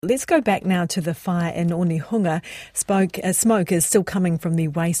Let's go back now to the fire in Onehunga. Smoke is still coming from the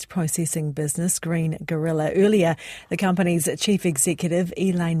waste processing business, Green Gorilla. Earlier, the company's chief executive,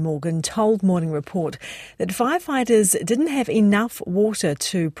 Elaine Morgan, told Morning Report that firefighters didn't have enough water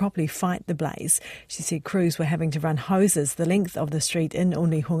to properly fight the blaze. She said crews were having to run hoses the length of the street in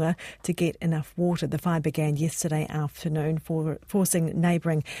Onehunga to get enough water. The fire began yesterday afternoon, forcing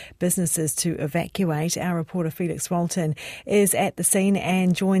neighbouring businesses to evacuate. Our reporter, Felix Walton, is at the scene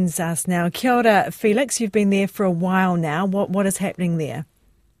and joins us now. Kia ora, Felix. You've been there for a while now. What is happening there?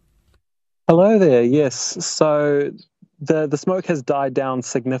 Hello there. Yes. So the smoke has died down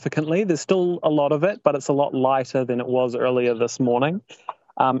significantly. There's still a lot of it, but it's a lot lighter than it was earlier this morning.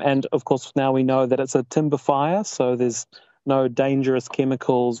 And of course, now we know that it's a timber fire, so there's no dangerous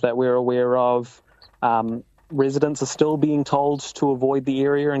chemicals that we're aware of. Residents are still being told to avoid the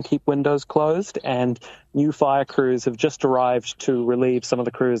area and keep windows closed, and new fire crews have just arrived to relieve some of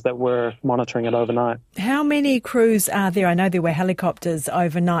the crews that were monitoring it overnight. How many crews are there? I know there were helicopters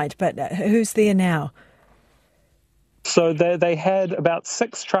overnight, but who's there now? So they had about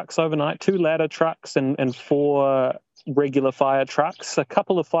 6 trucks overnight, 2 ladder trucks and 4 regular fire trucks. A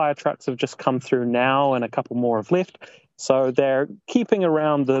couple of fire trucks have just come through now and a couple more have left. So they're keeping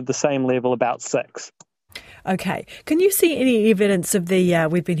around the same level, about 6. Okay. Can you see any evidence of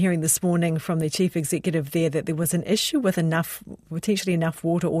we've been hearing this morning from the chief executive there that there was an issue with potentially enough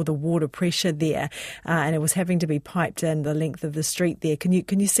water or the water pressure there, and it was having to be piped in the length of the street there. Can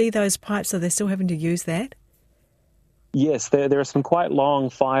you see those pipes? Are they still having to use that? Yes, there are some quite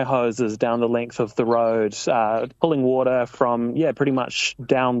long fire hoses down the length of the road, pulling water from, pretty much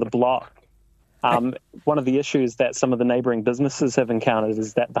down the block. One of the issues that some of the neighbouring businesses have encountered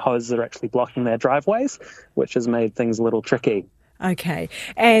is that the hoses are actually blocking their driveways, which has made things a little tricky. Okay.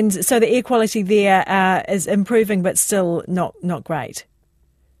 And so the air quality there is improving, but still not great.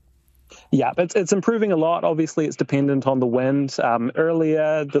 Yeah, it's improving a lot. Obviously, it's dependent on the wind.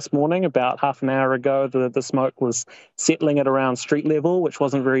 Earlier this morning, about half an hour ago, the smoke was settling at around street level, which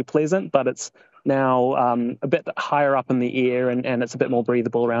wasn't very pleasant, but it's now a bit higher up in the air and it's a bit more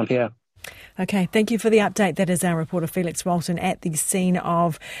breathable around here. Okay, thank you for the update. That is our reporter Felix Walton at the scene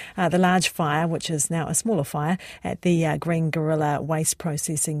of the large fire, which is now a smaller fire, at the Green Gorilla waste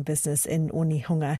processing business in Onehunga.